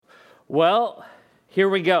Well, here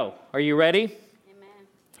we go. Are you ready? Amen.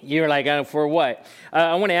 You're like, for what?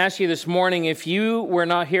 I want to ask you this morning, if you were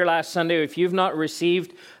not here last Sunday, if you've not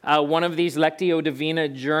received one of these Lectio Divina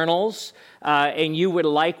journals, and you would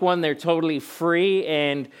like one, they're totally free,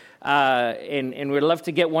 and we'd love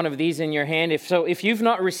to get one of these in your hand. If you've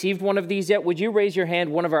not received one of these yet, would you raise your hand?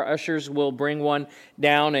 One of our ushers will bring one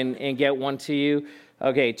down and get one to you.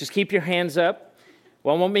 Okay, just keep your hands up.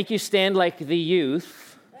 Well, I won't make you stand like the youth.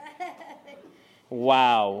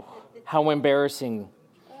 Wow, how embarrassing,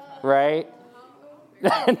 right?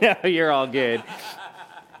 No, you're all good.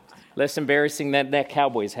 Less embarrassing than that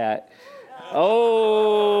Cowboys hat.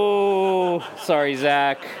 Oh, sorry,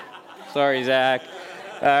 Zach. All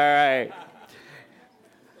right.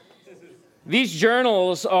 These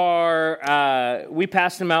journals are, we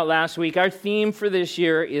passed them out last week. Our theme for this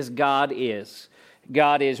year is God is.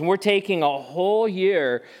 God is. And we're taking a whole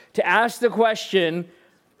year to ask the question,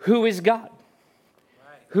 who is God?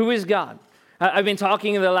 Who is God? I've been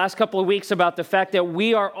talking in the last couple of weeks about the fact that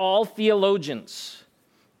we are all theologians.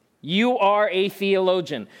 You are a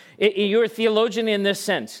theologian. You're a theologian in this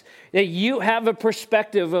sense, that you have a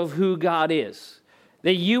perspective of who God is,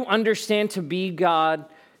 that you understand to be God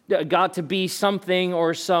to be something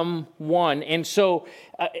or someone. And so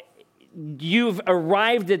you've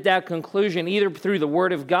arrived at that conclusion either through the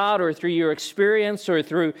Word of God or through your experience or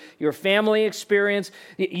through your family experience.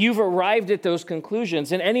 You've arrived at those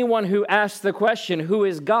conclusions. And anyone who asks the question, who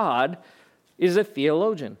is God, is a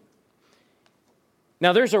theologian.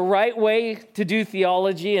 Now, there's a right way to do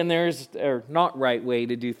theology, and there's a not right way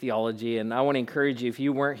to do theology. And I want to encourage you, if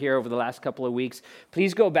you weren't here over the last couple of weeks,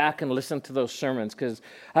 please go back and listen to those sermons, because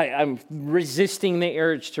I'm resisting the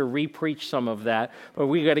urge to re-preach some of that. But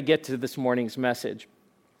we got to get to this morning's message.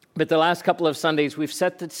 But the last couple of Sundays, we've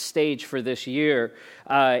set the stage for this year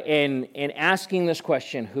in asking this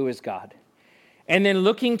question, who is God? And then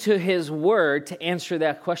looking to His Word to answer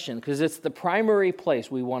that question, because it's the primary place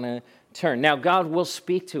we want to turn. Now, God will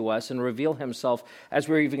speak to us and reveal Himself, as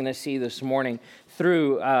we're even going to see this morning,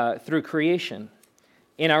 through creation,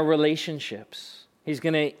 in our relationships. He's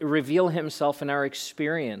going to reveal Himself in our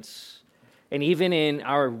experience, and even in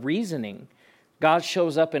our reasoning. God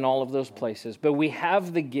shows up in all of those places, but we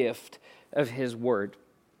have the gift of His Word,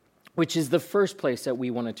 which is the first place that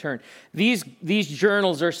we want to turn. These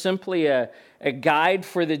journals are simply a guide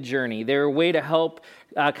for the journey. They're a way to help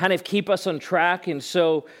kind of keep us on track. And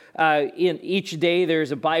so in each day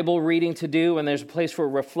there's a Bible reading to do, and there's a place for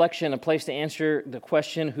reflection, a place to answer the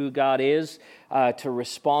question who God is, to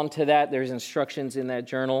respond to that. There's instructions in that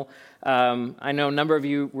journal. I know a number of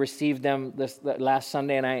you received them last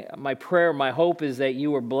Sunday, and my prayer, my hope is that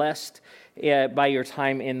you were blessed by your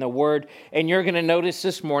time in the Word. And you're going to notice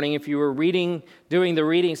this morning, if you were doing the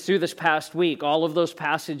readings through this past week, all of those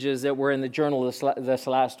passages that were in the journal this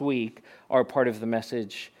last week are part of the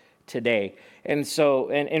message today. And so,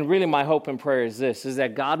 and really my hope and prayer is this, is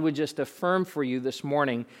that God would just affirm for you this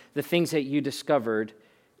morning the things that you discovered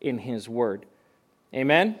in His Word.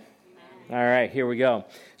 Amen? All right, here we go.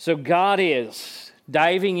 So God is,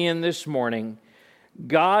 diving in this morning,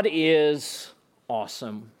 God is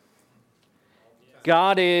awesome.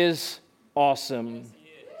 God is awesome.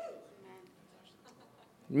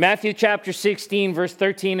 Matthew chapter 16, verse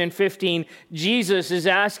 13 and 15, Jesus is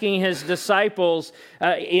asking His disciples,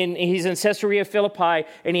 he's in Caesarea Philippi,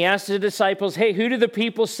 and He asks the disciples, hey, who do the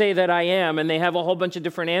people say that I am? And they have a whole bunch of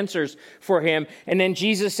different answers for Him. And then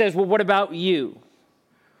Jesus says, well, what about you?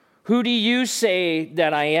 Who do you say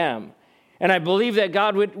that I am? And I believe that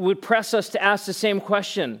God would press us to ask the same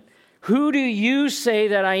question. Who do you say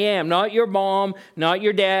that I am? Not your mom, not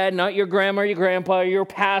your dad, not your grandma, your grandpa, your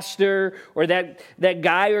pastor, or that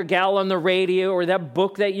guy or gal on the radio, or that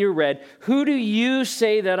book that you read. Who do you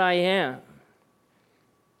say that I am?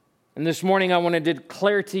 And this morning I want to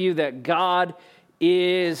declare to you that God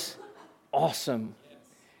is awesome.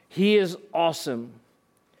 He is awesome.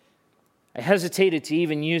 I hesitated to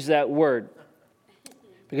even use that word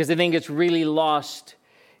because I think it's really lost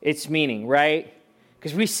its meaning, right?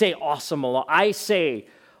 Because we say awesome a lot. I say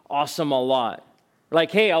awesome a lot. Like,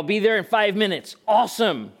 hey, I'll be there in 5 minutes.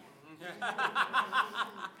 Awesome.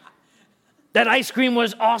 That ice cream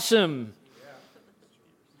was awesome.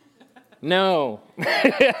 No.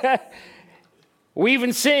 We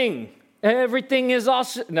even sing, everything is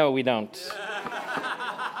awesome. No, we don't.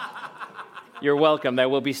 You're welcome. That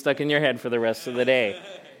will be stuck in your head for the rest of the day.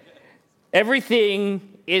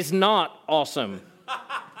 Everything is not awesome.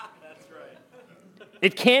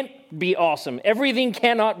 It can't be awesome. Everything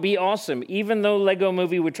cannot be awesome. Even though Lego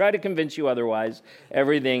Movie would try to convince you otherwise,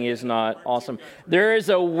 everything is not awesome. There is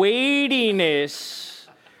a weightiness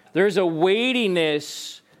There's a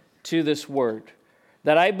weightiness to this word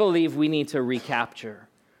that I believe we need to recapture.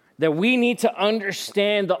 That we need to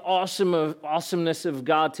understand the awesomeness of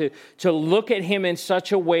God, to look at him in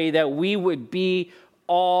such a way that we would be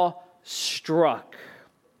awestruck.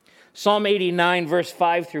 Psalm 89, verse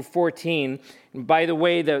 5 through 14. And by the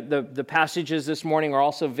way, the passages this morning are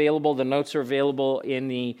also available. The notes are available in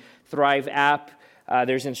the Thrive app.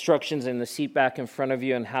 There's instructions in the seat back in front of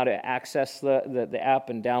you on how to access the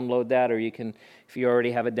app and download that. Or you can, if you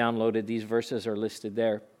already have it downloaded, these verses are listed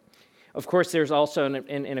there. Of course, there's also,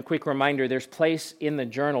 in a quick reminder, there's place in the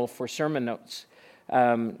journal for sermon notes.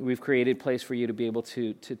 We've created place for you to be able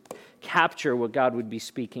to capture what God would be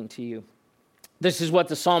speaking to you. This is what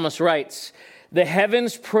the psalmist writes. The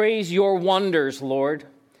heavens praise your wonders, Lord,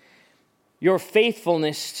 your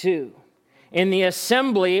faithfulness too, in the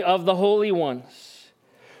assembly of the holy ones.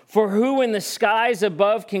 For who in the skies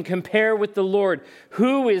above can compare with the Lord?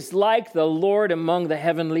 Who is like the Lord among the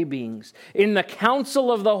heavenly beings? In the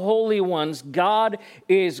council of the holy ones, God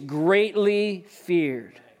is greatly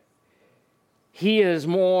feared. He is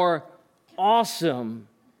more awesome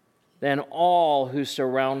than all who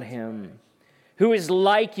surround him. Who is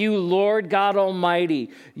like you, Lord God Almighty?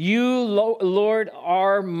 You, Lord,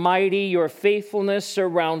 are mighty. Your faithfulness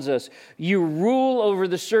surrounds us. You rule over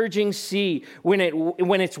the surging sea. When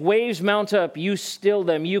its waves mount up, you still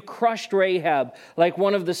them. You crushed Rahab like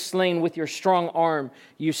one of the slain with your strong arm.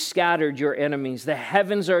 You scattered your enemies. The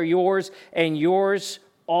heavens are yours, and yours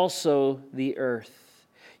also the earth.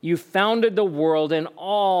 You founded the world and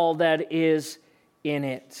all that is in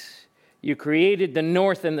it. You created the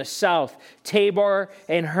north and the south. Tabor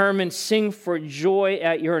and Hermon sing for joy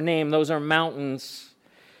at your name. Those are mountains.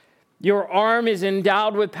 Your arm is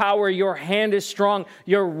endowed with power. Your hand is strong.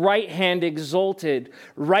 Your right hand exalted.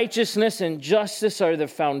 Righteousness and justice are the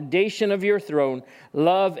foundation of your throne.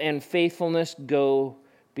 Love and faithfulness go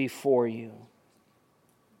before you.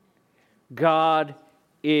 God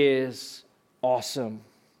is awesome.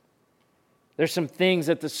 There's some things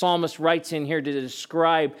that the psalmist writes in here to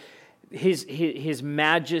describe his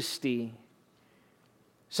majesty,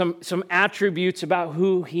 some attributes about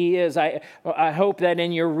who he is. I hope that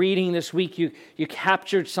in your reading this week you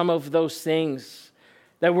captured some of those things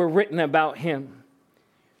that were written about him.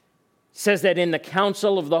 It says that in the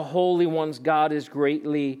council of the holy ones, God is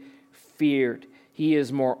greatly feared. He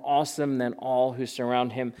is more awesome than all who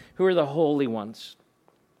surround him. Who are the holy ones?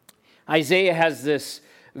 Isaiah has this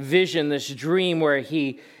vision, this dream where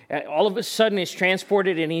he all of a sudden is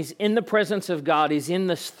transported and he's in the presence of God. He's in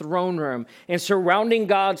this throne room. And surrounding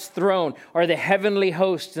God's throne are the heavenly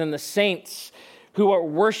hosts and the saints who are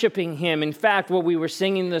worshiping him. In fact, what we were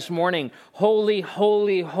singing this morning, holy,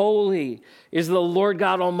 holy, holy is the Lord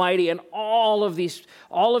God Almighty. And all of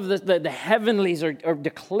the heavenlies are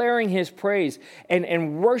declaring his praise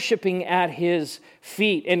and worshiping at his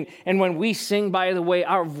feet. And when we sing, by the way,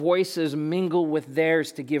 our voices mingle with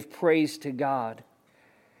theirs to give praise to God.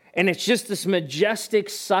 And it's just this majestic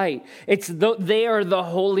sight. They are the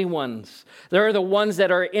holy ones. They're the ones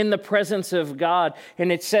that are in the presence of God.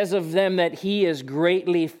 And it says of them that he is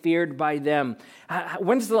greatly feared by them.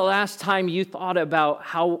 When's the last time you thought about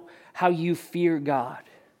how you fear God?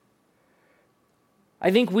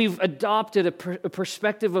 I think we've adopted a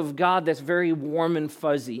perspective of God that's very warm and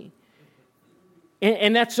fuzzy.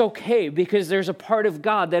 And that's okay, because there's a part of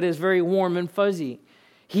God that is very warm and fuzzy.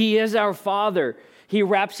 He is our Father. He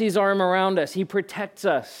wraps his arm around us. He protects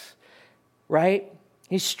us, right?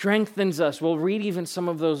 He strengthens us. We'll read even some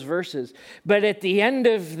of those verses. But at the end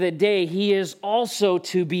of the day, he is also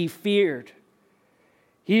to be feared.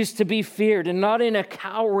 He is to be feared, and not in a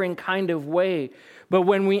cowering kind of way. But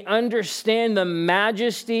when we understand the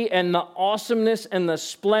majesty and the awesomeness and the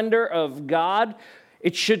splendor of God,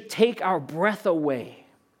 it should take our breath away.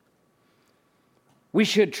 We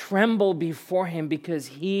should tremble before him because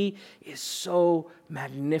he is so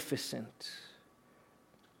magnificent.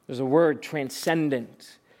 There's a word,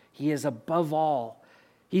 transcendent. He is above all.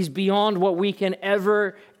 He's beyond what we can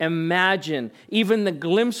ever imagine. Even the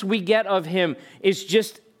glimpse we get of him is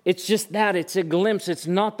just that. It's a glimpse. It's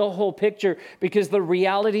not the whole picture, because the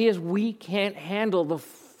reality is we can't handle the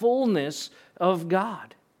fullness of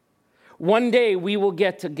God. One day we will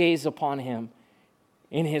get to gaze upon him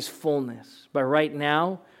in his fullness. But right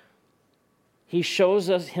now, he shows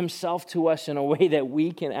us himself to us in a way that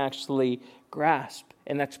we can actually grasp.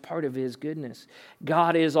 And that's part of his goodness.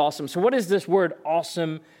 God is awesome. So what does this word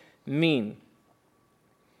awesome mean?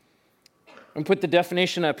 And put the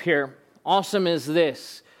definition up here. Awesome is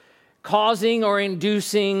this: causing or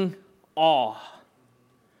inducing awe.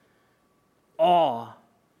 Awe.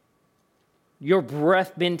 your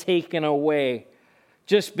breath been taken away,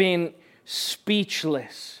 just being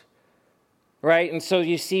speechless, right? And so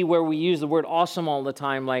you see where we use the word awesome all the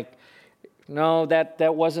time, like, no,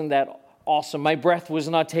 that wasn't that awesome. My breath was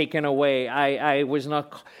not taken away. I was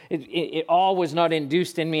not, it all was not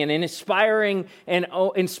induced in me. And inspiring an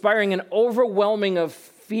overwhelming of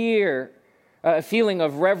fear, a feeling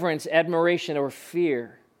of reverence, admiration, or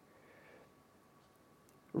fear.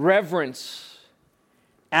 Reverence,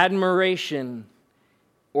 admiration,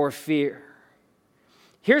 or fear.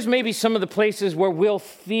 Here's maybe some of the places where we'll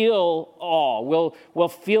feel awe. We'll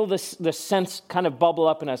feel the sense kind of bubble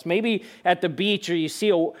up in us. Maybe at the beach, or you see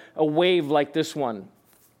a wave like this one.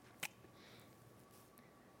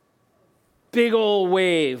 Big old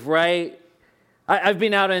wave, right? I've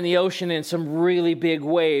been out in the ocean in some really big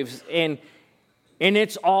waves, and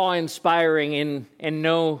it's awe-inspiring and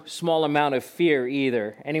no small amount of fear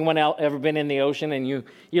either. Anyone else ever been in the ocean and you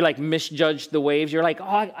like misjudged the waves? You're like,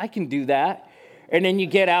 oh, I can do that. And then you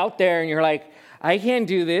get out there and you're like, I can't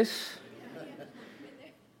do this.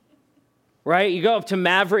 Right? You go up to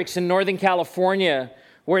Mavericks in Northern California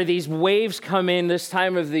where these waves come in this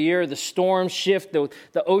time of the year, the storms shift,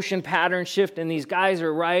 the ocean patterns shift, and these gals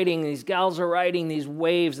are riding these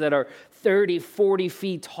waves that are 30, 40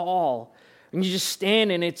 feet tall. And you just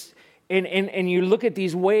stand and you look at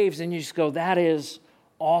these waves and you just go, that is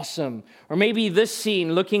awesome. Or maybe this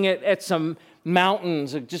scene, looking at some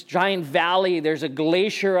mountains, just giant valley. There's a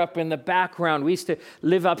glacier up in the background. We used to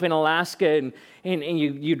live up in Alaska, and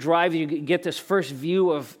you drive, you get this first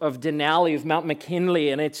view of Denali, of Mount McKinley,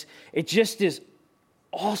 and it just is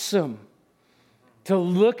awesome to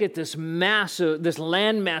look at this massive, this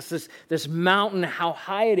landmass, this mountain, how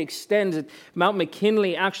high it extends. Mount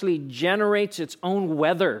McKinley actually generates its own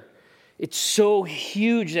weather. It's so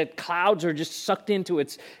huge that clouds are just sucked into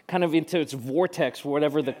its vortex,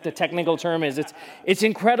 whatever the technical term is. It's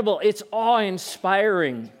incredible. It's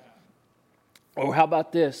awe-inspiring. Or how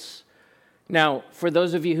about this? Now, for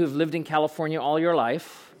those of you who've lived in California all your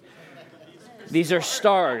life, these are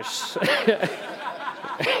stars.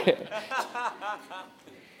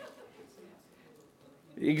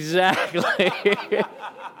 Exactly.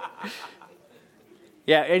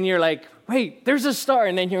 Yeah, and you're like, wait, there's a star,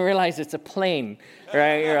 and then you realize it's a plane,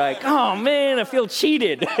 right? You're like, oh man, I feel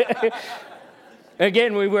cheated.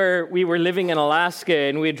 Again, we were living in Alaska,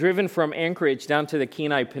 and we had driven from Anchorage down to the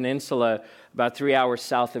Kenai Peninsula, about 3 hours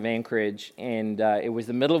south of Anchorage, and it was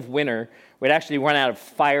the middle of winter. We'd actually run out of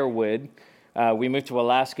firewood. We moved to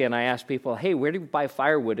Alaska, and I asked people, hey, where do you buy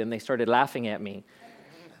firewood? And they started laughing at me.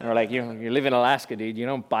 And we're like, you live in Alaska, dude. You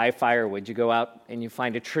don't buy firewood. You go out and you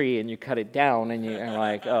find a tree and you cut it down, and you're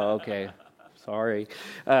like, oh, okay, sorry.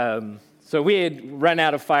 So we had run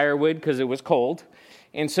out of firewood because it was cold.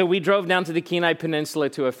 And so we drove down to the Kenai Peninsula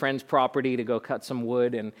to a friend's property to go cut some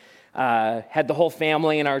wood, and had the whole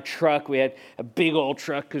family in our truck. We had a big old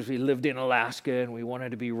truck because we lived in Alaska and we wanted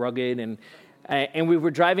to be rugged. And we were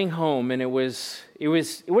driving home, and it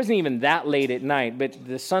wasn't even that late at night, but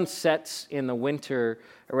the sun sets in the winter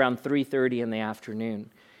around 3:30 in the afternoon.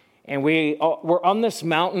 And we're on this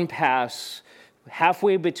mountain pass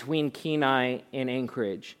halfway between Kenai and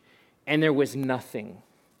Anchorage, and there was nothing.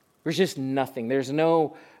 There's just nothing. There's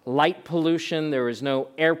no light pollution. There was no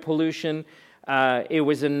air pollution. It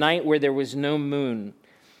was a night where there was no moon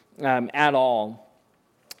at all.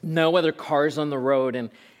 No other cars on the road,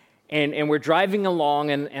 and we're driving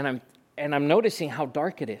along, and I'm noticing how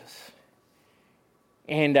dark it is.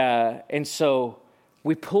 And so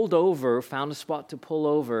we pulled over, found a spot to pull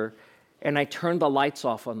over, and I turned the lights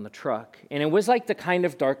off on the truck. And it was like the kind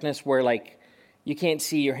of darkness where, like, you can't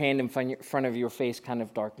see your hand in front of your face kind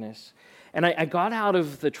of darkness. And I got out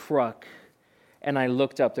of the truck, and I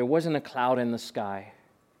looked up. There wasn't a cloud in the sky.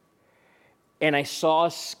 And I saw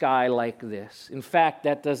a sky like this. In fact,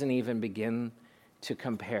 that doesn't even begin to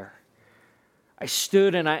compare. I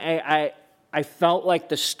stood, and I felt like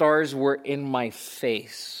the stars were in my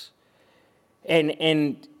face.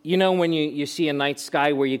 And you know when you see a night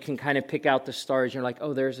sky where you can kind of pick out the stars, you're like,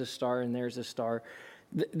 oh, there's a star and there's a star.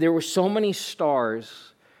 There were so many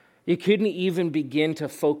stars, you couldn't even begin to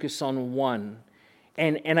focus on one.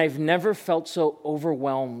 And I've never felt so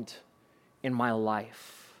overwhelmed in my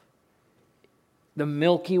life. The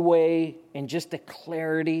Milky Way and just the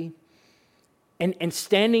clarity. And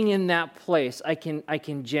standing in that place, I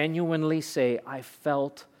can genuinely say I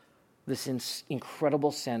felt this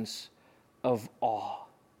incredible sense of awe.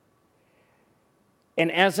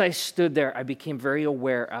 And as I stood there, I became very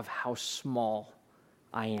aware of how small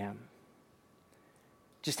I am.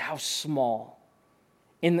 Just how small.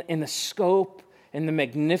 In the scope and the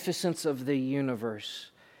magnificence of the universe,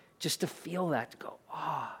 just to feel that, to go,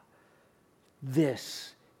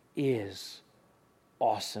 this is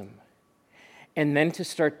awesome. And then to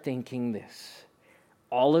start thinking this,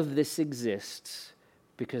 all of this exists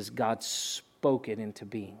because God spoke it into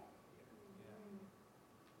being.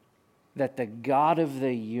 That the God of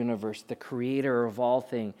the universe, the creator of all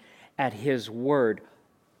things, at his word,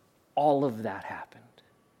 all of that happened.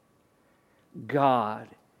 God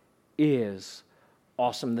is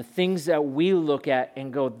awesome. The things that we look at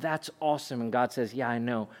and go, that's awesome. And God says, yeah, I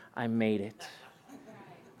know. I made it.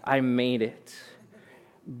 I made it.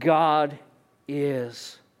 God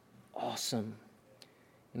is awesome.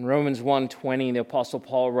 In Romans 1:20, the Apostle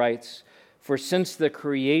Paul writes, for since the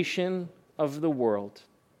creation of the world,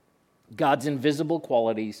 God's invisible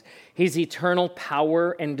qualities, his eternal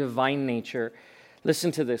power and divine nature,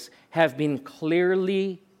 listen to this, have been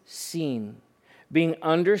clearly seen, being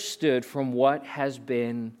understood from what has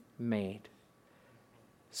been made,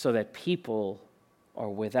 so that people are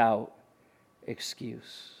without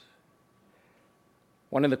excuse.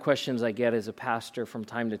 One of the questions I get as a pastor from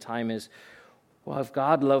time to time is, well, if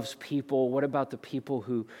God loves people, what about the people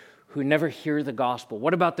who never hear the gospel?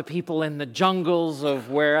 What about the people in the jungles of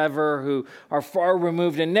wherever who are far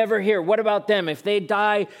removed and never hear? What about them? If they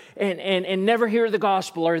die and never hear the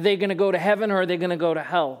gospel, are they going to go to heaven or are they going to go to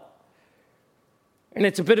hell? And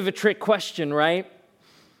it's a bit of a trick question, right?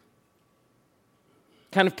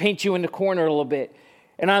 Kind of paint you in the corner a little bit.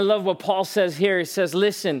 And I love what Paul says here. He says,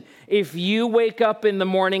 listen, if you wake up in the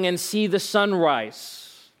morning and see the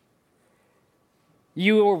sunrise,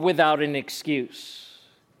 you are without an excuse.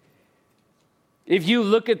 If you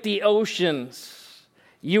look at the oceans,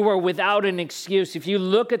 you are without an excuse. If you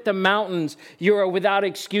look at the mountains, you are without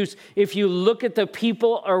excuse. If you look at the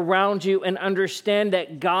people around you and understand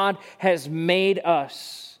that God has made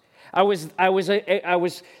us. I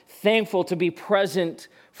was thankful to be present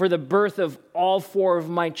for the birth of all four of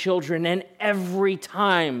my children, and every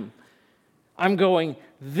time I'm going,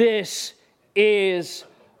 this is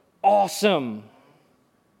awesome.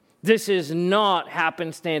 This is not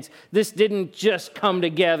happenstance. This didn't just come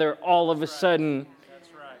together all of a sudden. That's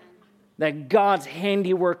right. That God's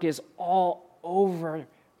handiwork is all over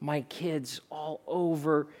my kids, all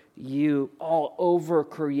over you, all over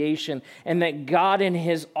creation. And that God in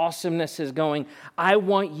his awesomeness is going, I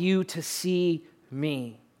want you to see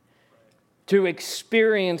me, to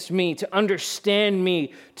experience me, to understand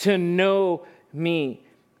me, to know me.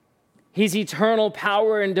 His eternal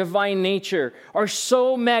power and divine nature are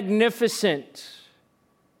so magnificent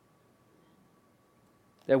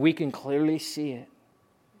that we can clearly see it,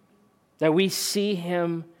 that we see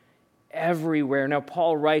him everywhere. Now,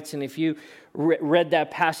 Paul writes, and if you read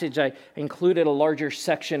that passage, I included a larger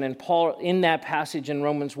section, and Paul, in that passage in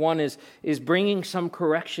Romans 1, is bringing some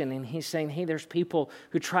correction, and he's saying, hey, there's people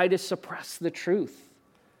who try to suppress the truth,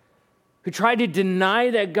 who try to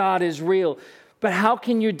deny that God is real. But how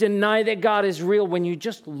can you deny that God is real when you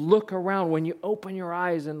just look around, when you open your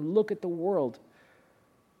eyes and look at the world?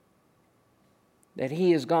 That he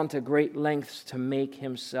has gone to great lengths to make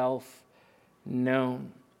himself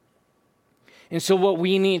known. And so what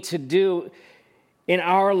we need to do in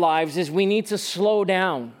our lives is we need to slow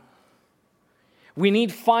down. We need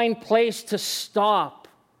to find place to stop,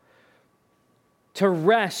 to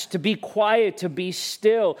rest, to be quiet, to be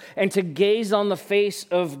still, and to gaze on the face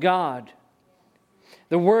of God.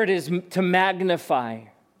 The word is to magnify.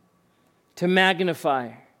 To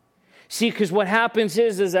magnify. See, because what happens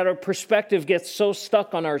is that our perspective gets so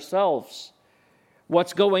stuck on ourselves.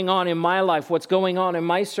 What's going on in my life? What's going on in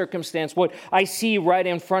my circumstance? What I see right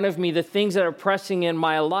in front of me, the things that are pressing in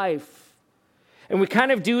my life. And we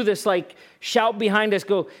kind of do this like shout behind us,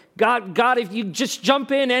 go, God, if you just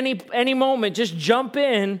jump in any moment, just jump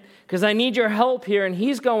in because I need your help here. And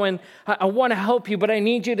he's going, I want to help you, but I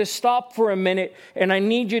need you to stop for a minute and I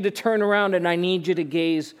need you to turn around and I need you to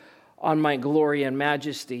gaze on my glory and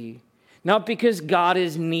majesty. Not because God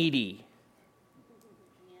is needy.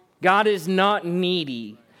 God is not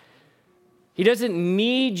needy. He doesn't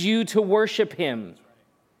need you to worship him.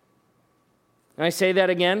 Can I say that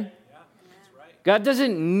again? God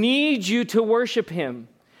doesn't need you to worship him.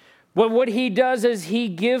 But what he does is he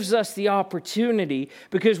gives us the opportunity,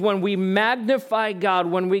 because when we magnify God,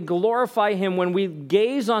 when we glorify him, when we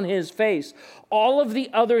gaze on his face, all of the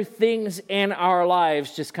other things in our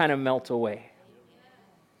lives just kind of melt away.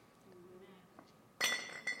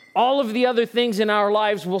 All of the other things in our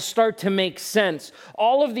lives will start to make sense.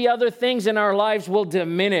 All of the other things in our lives will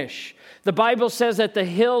diminish. The Bible says that the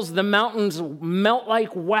hills, the mountains melt like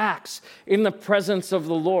wax in the presence of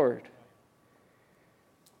the Lord.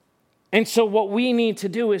 And so what we need to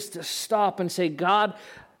do is to stop and say, God,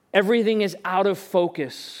 everything is out of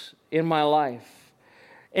focus in my life.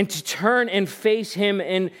 And to turn and face him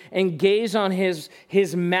and gaze on his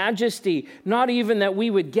majesty, not even that we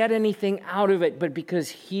would get anything out of it, but because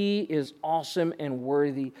he is awesome and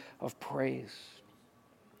worthy of praise.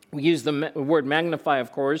 We use the word magnify,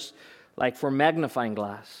 of course, like for magnifying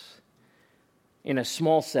glass in a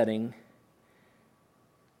small setting,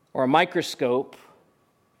 or a microscope,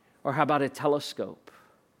 or how about a telescope?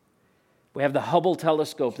 We have the Hubble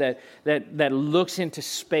telescope that looks into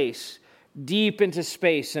space, deep into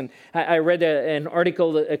space. And I read an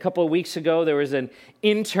article a couple of weeks ago. There was an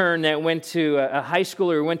intern that went to a high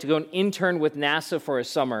schooler who went to go and intern with NASA for a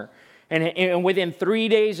summer. And within 3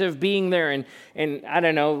 days of being there, and I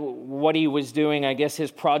don't know what he was doing. I guess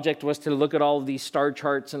his project was to look at all of these star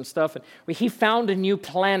charts and stuff. And he found a new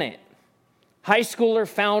planet. High schooler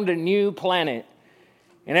found a new planet.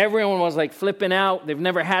 And everyone was like flipping out. They've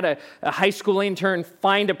never had a high school intern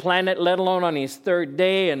find a planet, let alone on his third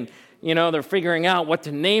day. And they're figuring out what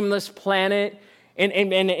to name this planet.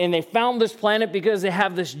 And they found this planet because they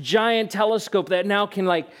have this giant telescope that now can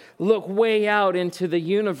look way out into the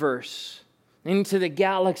universe, into the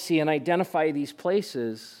galaxy, and identify these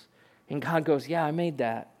places. And God goes, yeah, I made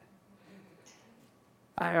that.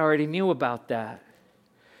 I already knew about that.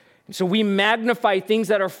 And so we magnify things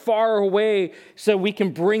that are far away so we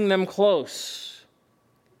can bring them close.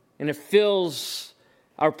 And it fills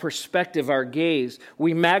our perspective, our gaze.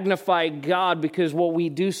 We magnify God because what we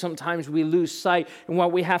do sometimes we lose sight. And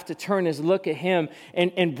what we have to turn is look at him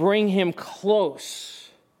and bring him close.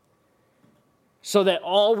 So that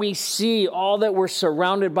all we see, all that we're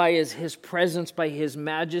surrounded by is his presence, by his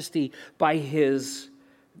majesty, by his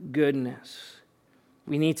goodness.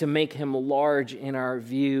 We need to make him large in our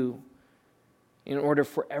view in order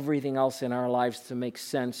for everything else in our lives to make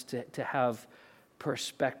sense, to have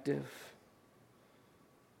perspective.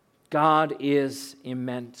 God is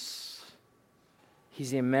immense.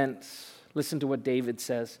 He's immense. Listen to what David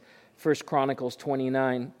says. 1 Chronicles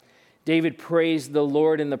 29. David praised the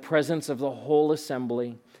Lord in the presence of the whole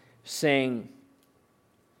assembly, saying,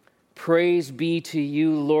 "Praise be to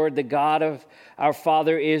you, Lord, the God of our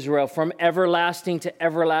father Israel, from everlasting to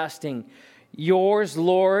everlasting. Yours,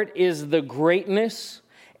 Lord, is the greatness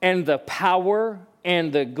and the power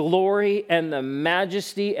and the glory and the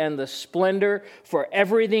majesty and the splendor, for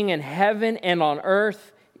everything in heaven and on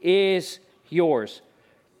earth is yours."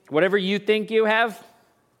 Whatever you think you have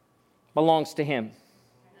belongs to him.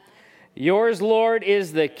 Yours, Lord,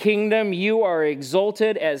 is the kingdom. You are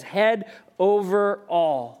exalted as head over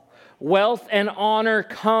all. Wealth and honor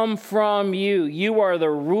come from you. You are the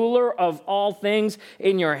ruler of all things.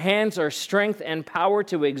 In your hands are strength and power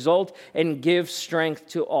to exalt and give strength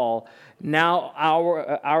to all. Now,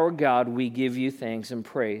 our God, we give you thanks and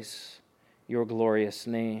praise your glorious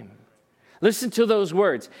name. Listen to those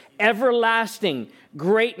words. Everlasting,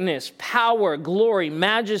 greatness, power, glory,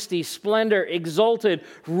 majesty, splendor, exalted,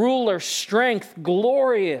 ruler, strength,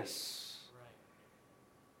 glorious.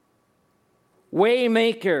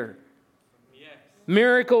 Waymaker,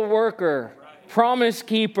 miracle worker, promise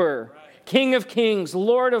keeper, King of kings,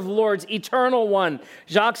 Lord of lords, eternal one.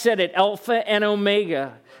 Jacques said it, Alpha and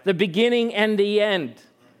Omega, the beginning and the end.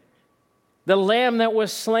 The Lamb that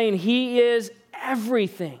was slain, he is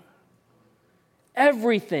everything.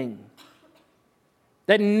 Everything.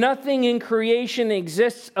 That nothing in creation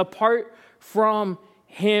exists apart from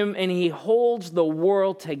him, and he holds the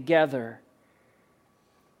world together.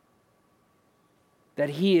 That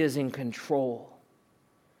he is in control.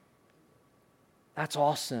 That's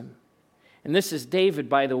awesome. And this is David,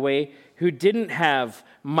 by the way, who didn't have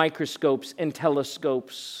microscopes and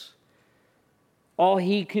telescopes. All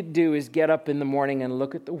he could do is get up in the morning and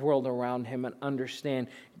look at the world around him and understand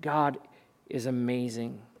God is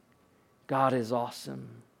amazing. God is awesome.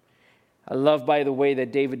 I love, by the way,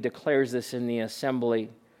 that David declares this in the assembly.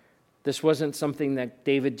 This wasn't something that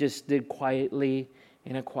David just did quietly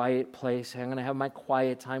in a quiet place. I'm going to have my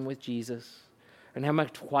quiet time with Jesus. And have my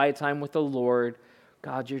quiet time with the Lord.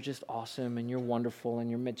 God, you're just awesome and you're wonderful and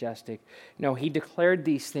you're majestic. No, he declared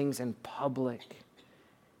these things in public,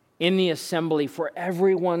 in the assembly for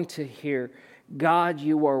everyone to hear. God,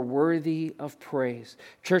 you are worthy of praise.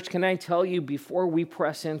 Church, can I tell you, before we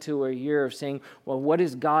press into a year of saying, well, what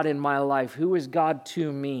is God in my life? Who is God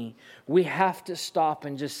to me? We have to stop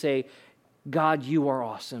and just say, God, you are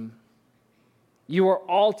awesome. You are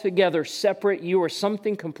altogether separate. You are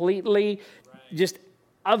something completely just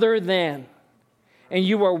other than. And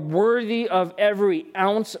you are worthy of every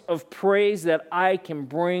ounce of praise that I can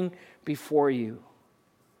bring before you.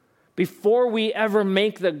 Before we ever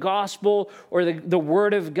make the gospel or the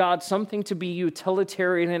word of God something to be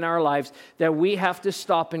utilitarian in our lives, that we have to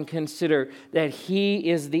stop and consider that he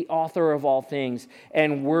is the author of all things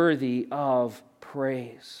and worthy of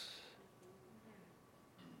praise.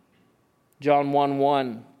 John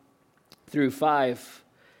 1:1 through 5.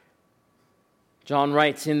 John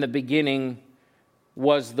writes, "In the beginning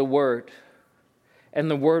was the Word, and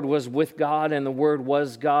the Word was with God, and the Word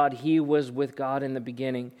was God. He was with God in the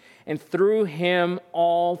beginning. And through him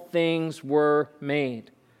all things were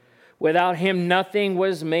made. Without him nothing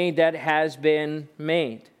was made that has been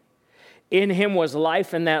made. In him was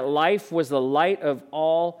life, and that life was the light of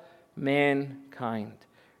all mankind.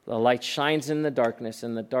 The light shines in the darkness,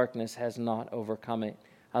 and the darkness has not overcome it."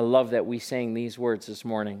 I love that we sang these words this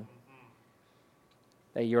morning.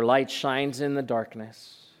 That your light shines in the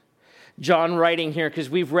darkness. John writing here,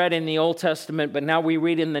 because we've read in the Old Testament, but now we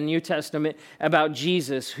read in the New Testament about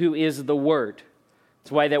Jesus, who is the Word.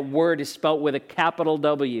 That's why that word is spelt with a capital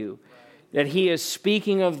W. That he is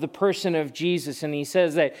speaking of the person of Jesus, and he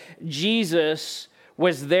says that Jesus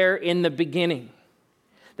was there in the beginning.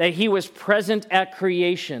 That he was present at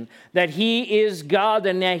creation, that he is God,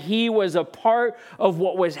 and that he was a part of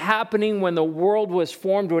what was happening when the world was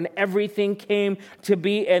formed, when everything came to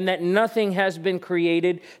be, and that nothing has been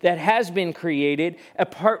created that has been created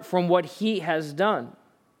apart from what he has done.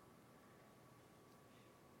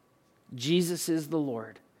 Jesus is the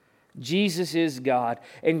Lord. Jesus is God,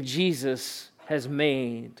 and Jesus has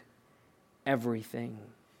made everything.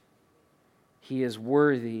 He is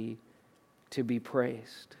worthy to be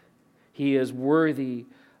praised. He is worthy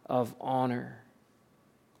of honor.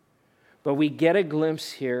 But we get a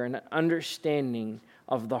glimpse here, an understanding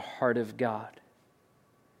of the heart of God.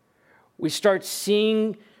 We start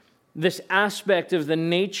seeing this aspect of the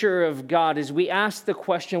nature of God as we ask the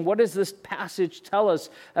question, what does this passage tell us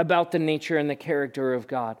about the nature and the character of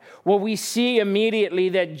God? Well, we see immediately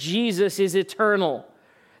that Jesus is eternal,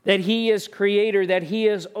 that he is creator, that he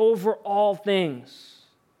is over all things.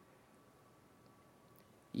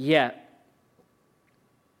 Yet,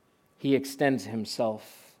 he extends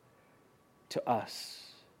himself to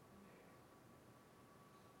us.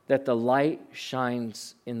 That the light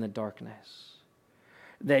shines in the darkness.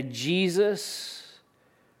 That Jesus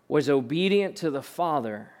was obedient to the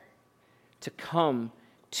Father to come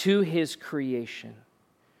to his creation.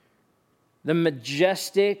 The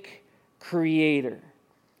majestic creator,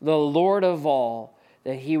 the Lord of all,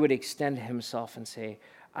 that he would extend himself and say,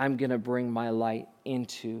 I'm going to bring my light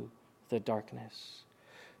into the darkness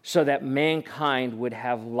so that mankind would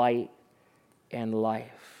have light and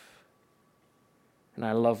life. And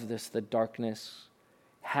I love this. The darkness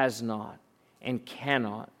has not and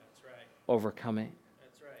cannot overcome it.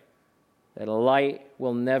 That's right. That light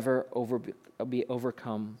will never be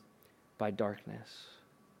overcome by darkness.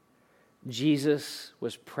 Jesus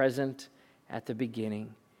was present at the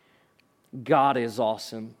beginning. God is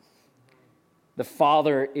awesome. The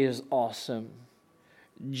Father is awesome.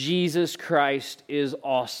 Jesus Christ is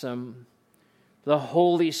awesome. The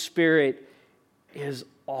Holy Spirit is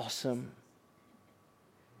awesome.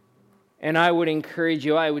 And I would encourage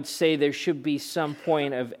you, I would say there should be some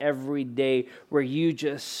point of every day where you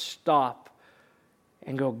just stop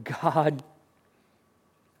and go, God,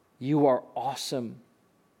 you are awesome.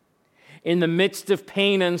 In the midst of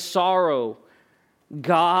pain and sorrow,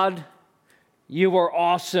 God, you are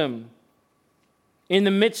awesome. In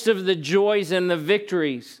the midst of the joys and the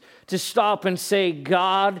victories, to stop and say,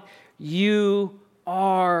 God, you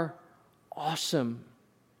are awesome.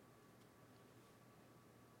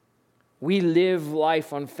 We live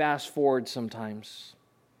life on fast forward sometimes.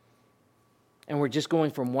 And we're just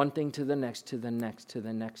going from one thing to the next, to the next, to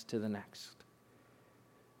the next, to the next.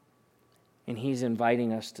 And he's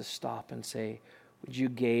inviting us to stop and say, would you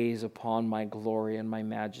gaze upon my glory and my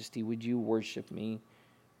majesty? Would you worship me?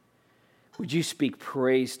 Would you speak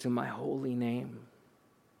praise to my holy name?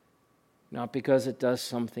 Not because it does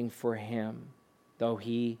something for him, though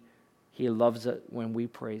he loves it when we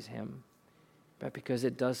praise him, but because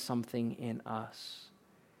it does something in us.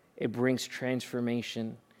 It brings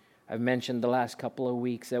transformation. I've mentioned the last couple of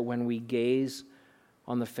weeks that when we gaze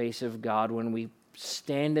on the face of God, when we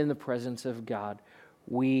stand in the presence of God,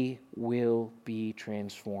 we will be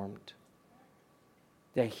transformed.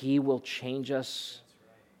 That he will change us.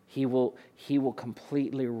 He will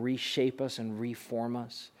completely reshape us and reform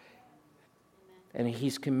us. And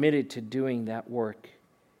he's committed to doing that work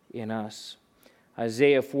in us.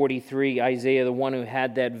 Isaiah 43, Isaiah, the one who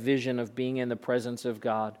had that vision of being in the presence of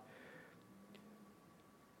God.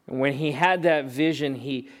 And when he had that vision,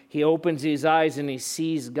 he opens his eyes and he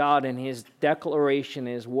sees God, and his declaration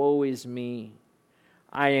is, "Woe is me,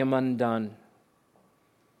 I am undone.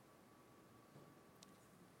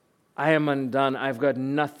 I am undone. I've got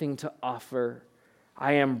nothing to offer.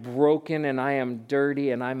 I am broken and I am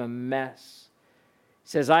dirty and I'm a mess." He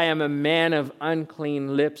says, "I am a man of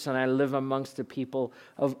unclean lips, and I live amongst the people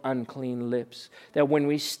of unclean lips." That when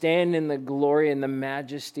we stand in the glory and the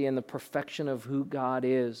majesty and the perfection of who God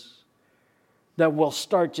is, that we'll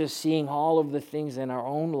start just seeing all of the things in our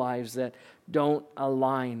own lives that don't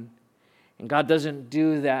align. And God doesn't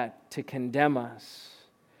do that to condemn us.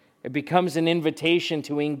 It becomes an invitation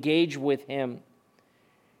to engage with him.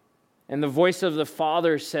 And the voice of the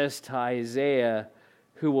Father says to Isaiah,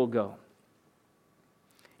 "Who will go?"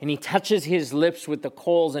 And he touches his lips with the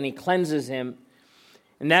coals and he cleanses him.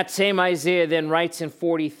 And that same Isaiah then writes in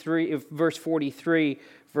verse 43,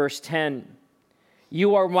 verse 10,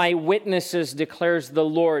 "You are my witnesses, declares the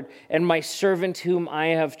Lord, and my servant whom I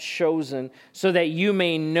have chosen, so that you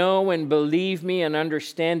may know and believe me and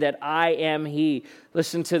understand that I am he."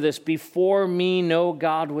 Listen to this. "Before me no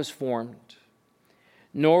God was formed,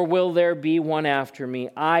 nor will there be one after me.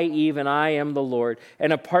 I, even I, am the Lord,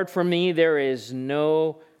 and apart from me there is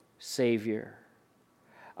no Savior.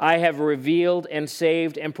 I have revealed and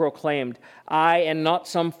saved and proclaimed. I and not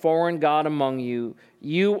some foreign God among you.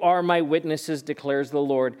 You are my witnesses, declares the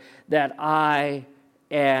Lord, that I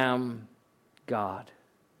am God."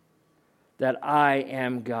 That I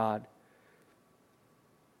am God.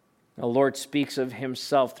 The Lord speaks of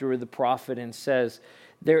himself through the prophet and says,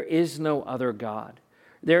 "There is no other God.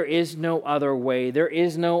 There is no other way. There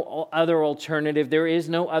is no other alternative. There is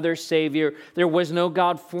no other Savior. There was no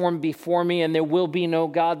God formed before me, and there will be no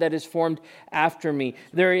God that is formed after me.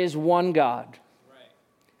 There is one God.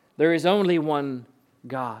 There is only one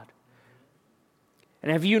God."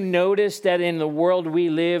 And have you noticed that in the world we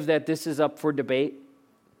live, that this is up for debate?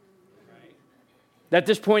 That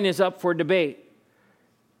this point is up for debate.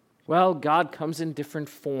 Well, God comes in different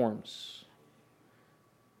forms.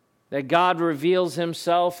 That God reveals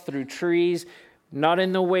himself through trees, not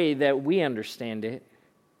in the way that we understand it.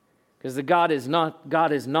 Because God is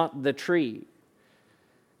not the tree.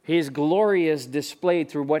 His glory is displayed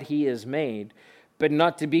through what he has made, but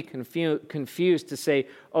not to be confused to say,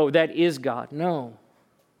 "Oh, that is God." No.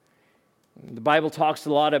 The Bible talks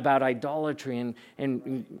a lot about idolatry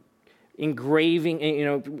and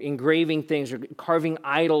engraving things or carving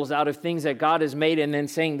idols out of things that God has made and then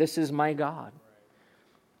saying, "This is my God."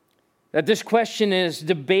 That this question is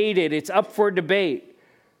debated. It's up for debate.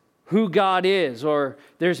 Who God is, or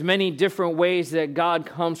there's many different ways that God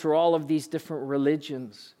comes through all of these different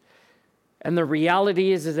religions. And the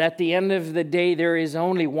reality is at the end of the day, there is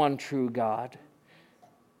only one true God.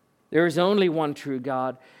 There is only one true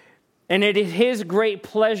God. And it is his great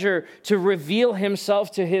pleasure to reveal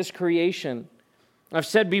himself to his creation. I've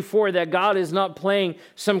said before that God is not playing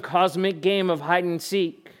some cosmic game of hide and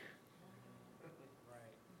seek.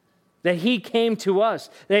 That he came to us,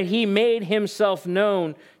 that he made himself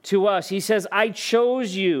known to us. He says, "I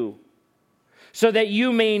chose you so that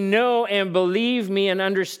you may know and believe me and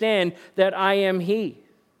understand that I am he."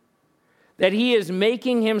 That he is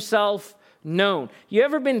making himself known. You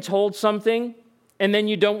ever been told something and then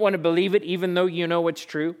you don't want to believe it even though you know it's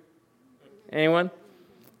true? Anyone?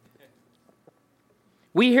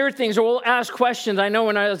 We hear things, or we'll ask questions. I know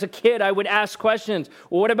when I was a kid, I would ask questions.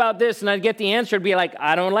 "Well, what about this?" And I'd get the answer. It'd be like,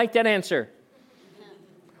 "I don't like that answer."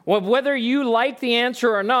 Well, whether you like the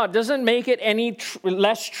answer or not doesn't make it any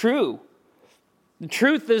less true. The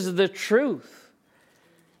truth is the truth.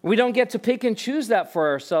 We don't get to pick and choose that for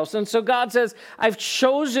ourselves. And so God says, "I've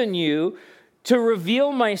chosen you to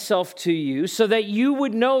reveal myself to you so that you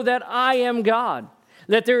would know that I am God,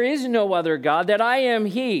 that there is no other God, that I am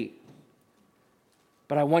he.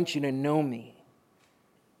 But I want you to know me."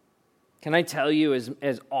 Can I tell you,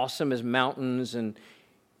 as awesome as mountains and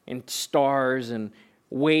stars and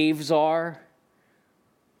waves are,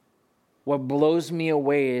 what blows me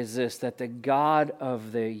away is this, that the God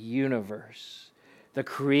of the universe, the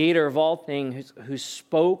creator of all things, who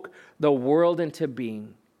spoke the world into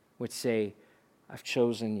being, would say, "I've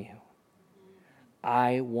chosen you.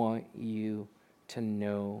 I want you to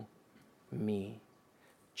know me."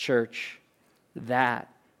 Church, that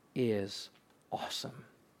is awesome.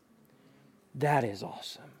 That is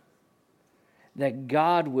awesome. That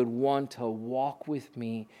God would want to walk with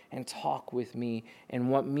me and talk with me and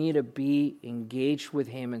want me to be engaged with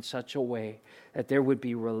him in such a way that there would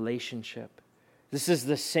be relationship, This is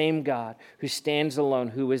the same God who stands alone,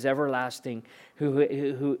 who is everlasting,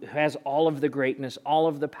 who has all of the greatness, all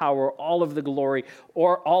of the power, all of the glory,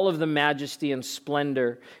 or all of the majesty and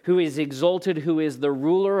splendor, who is exalted, who is the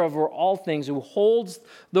ruler over all things, who holds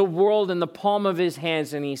the world in the palm of his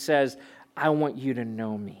hands, and he says, I want you to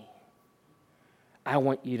know me. I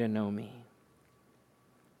want you to know me.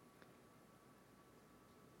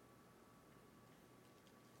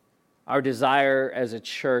 Our desire as a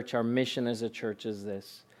church, our mission as a church is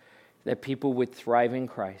this, that people would thrive in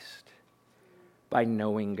Christ by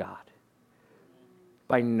knowing God.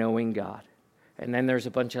 By knowing God. And then there's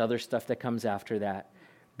a bunch of other stuff that comes after that.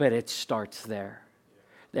 But it starts there.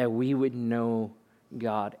 That we would know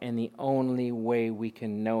God. And the only way we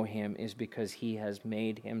can know him is because he has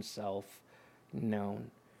made himself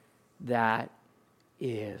known. That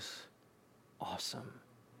is awesome.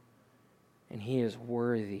 And he is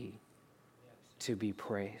worthy to be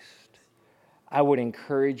praised. I would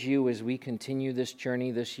encourage you as we continue this journey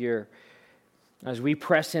this year, as we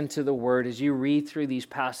press into the Word, as you read through these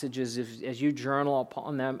passages, as you journal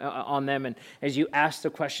on them, and as you ask the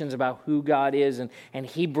questions about who God is, and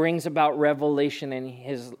he brings about revelation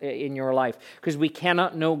in your life, because we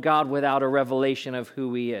cannot know God without a revelation of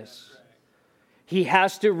who he is. He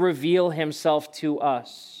has to reveal himself to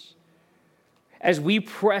us. As we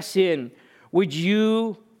press in, would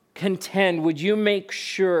you contend, would you make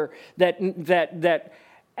sure that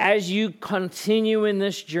as you continue in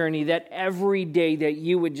this journey, that every day that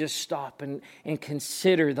you would just stop and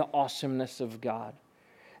consider the awesomeness of God,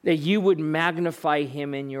 that you would magnify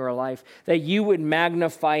him in your life, that you would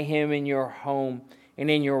magnify him in your home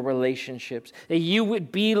and in your relationships, that you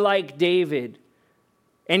would be like David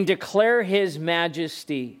and declare his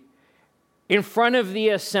majesty in front of the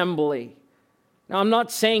assembly. Now, I'm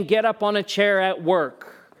not saying get up on a chair at work.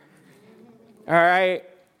 All right?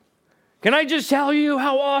 Can I just tell you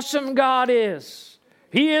how awesome God is?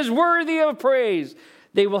 He is worthy of praise.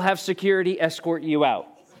 They will have security escort you out.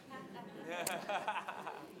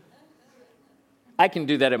 I can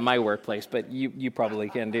do that at my workplace, but you probably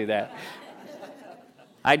can't do that.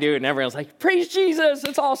 I do it, and everyone's like, praise Jesus,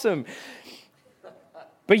 it's awesome.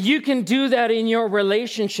 But you can do that in your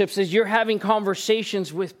relationships as you're having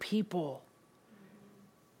conversations with people.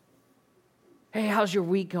 Hey, how's your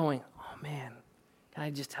week going? Oh, man, can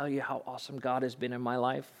I just tell you how awesome God has been in my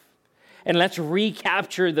life? And let's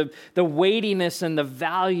recapture the weightiness and the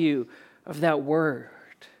value of that word.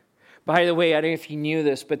 By the way, I don't know if you knew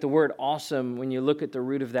this, but the word awesome, when you look at the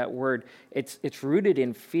root of that word, it's rooted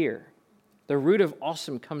in fear. The root of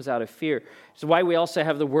awesome comes out of fear. It's why we also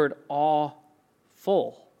have the word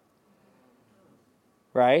awful.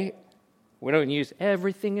 Right? We don't use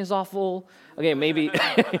everything is awful. Okay, maybe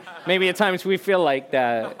at times we feel like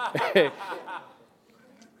that.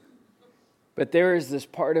 But there is this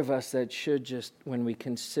part of us that should just, when we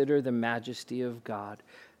consider the majesty of God,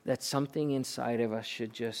 that something inside of us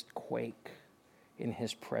should just quake in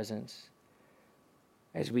his presence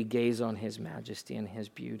as we gaze on his majesty and his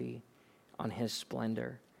beauty, on his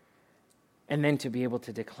splendor. And then to be able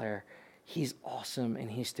to declare, he's awesome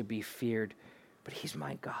and he's to be feared, but he's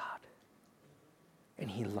my God and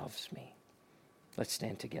he loves me. Let's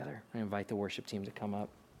stand together. I invite the worship team to come up.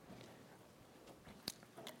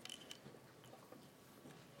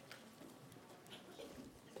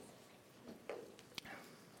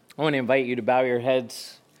 I want to invite you to bow your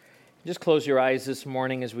heads. Just close your eyes this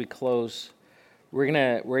morning as we close. We're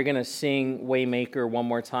gonna sing Waymaker one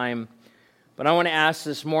more time. But I want to ask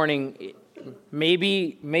this morning,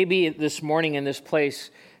 maybe this morning in this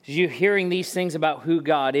place, as you're hearing these things about who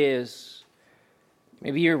God is,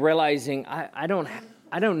 maybe you're realizing, I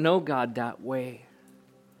don't know God that way.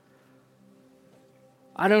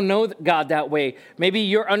 I don't know God that way. Maybe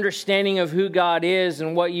your understanding of who God is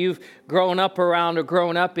and what you've grown up around or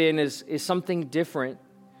grown up in is something different.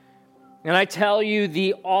 And I tell you,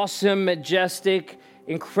 the awesome, majestic,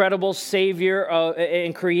 incredible Savior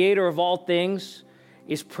and Creator of all things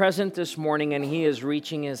is present this morning, and he is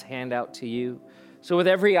reaching his hand out to you. So with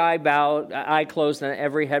every eye closed and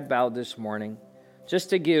every head bowed this morning,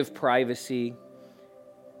 just to give privacy,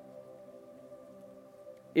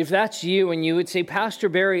 if that's you and you would say, Pastor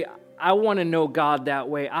Barry, I want to know God that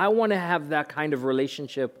way. I want to have that kind of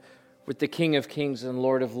relationship with the King of Kings and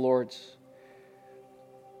Lord of Lords.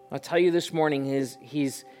 I'll tell you this morning,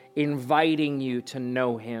 he's inviting you to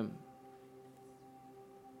know him.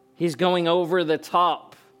 He's going over the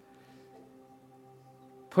top,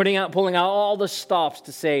 pulling out all the stops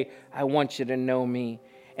to say, I want you to know me.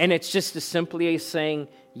 And it's just as simply as saying,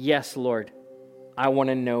 yes, Lord, I want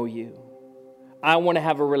to know you. I want to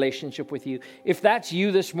have a relationship with you. If that's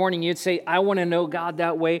you this morning, you'd say, I want to know God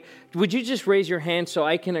that way. Would you just raise your hand so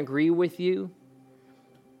I can agree with you?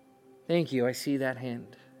 Thank you. I see that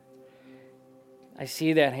hand. I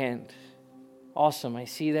see that hand. Awesome. I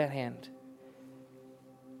see that hand.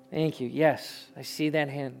 Thank you. Yes, I see that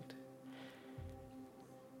hand.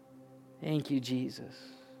 Thank you, Jesus.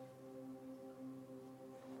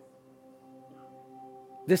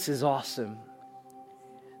 This is awesome.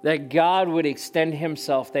 That God would extend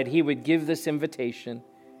himself, that he would give this invitation,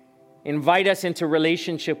 invite us into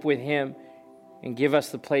relationship with him, and give us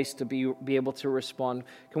the place to be able to respond.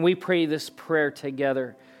 Can we pray this prayer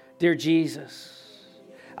together? Dear Jesus,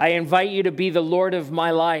 I invite you to be the Lord of my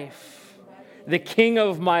life, the King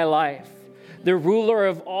of my life, the ruler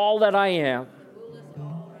of all that I am.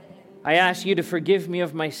 I ask you to forgive me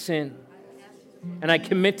of my sin, and I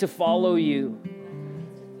commit to follow you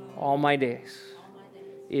all my days.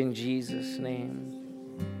 In Jesus'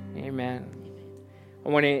 name, amen. I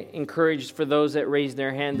want to encourage for those that raised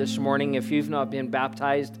their hand this morning, if you've not been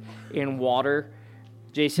baptized in water,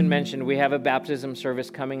 Jason mentioned we have a baptism service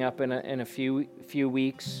coming up in a few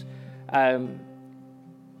weeks.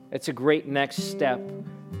 It's a great next step.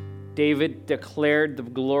 David declared the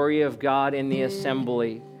glory of God in the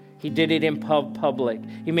assembly. He did it in public.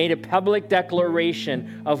 He made a public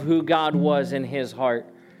declaration of who God was in his heart.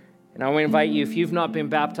 And I want to invite you, if you've not been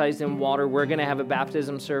baptized in water, we're going to have a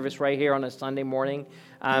baptism service right here on a Sunday morning.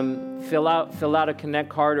 Fill out a Connect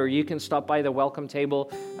card, or you can stop by the welcome table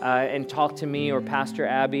and talk to me or Pastor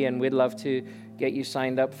Abby, and we'd love to get you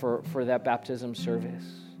signed up for that baptism service.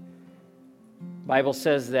 The Bible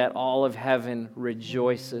says that all of heaven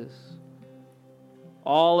rejoices.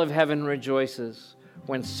 All of heaven rejoices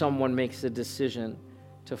when someone makes a decision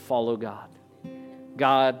to follow God.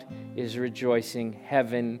 God is rejoicing.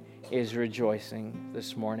 Heaven is rejoicing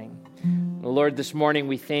this morning. Lord, this morning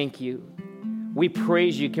we thank you. We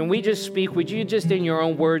praise you. Can we just speak? Would you just in your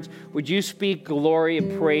own words, would you speak glory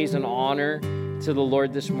and praise and honor to the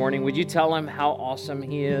Lord this morning? Would you tell him how awesome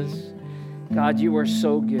he is? God, you are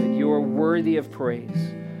so good. You are worthy of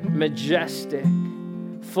praise, majestic,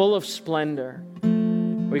 full of splendor.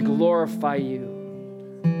 We glorify you.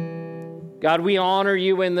 God, we honor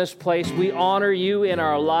you in this place. We honor you in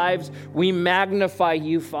our lives. We magnify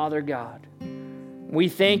you, Father God. We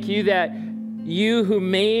thank you that you who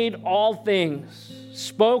made all things,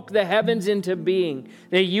 spoke the heavens into being,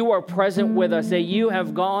 that you are present with us, that you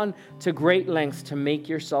have gone to great lengths to make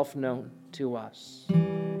yourself known to us.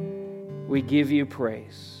 We give you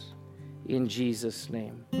praise. In Jesus'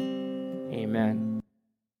 name, amen.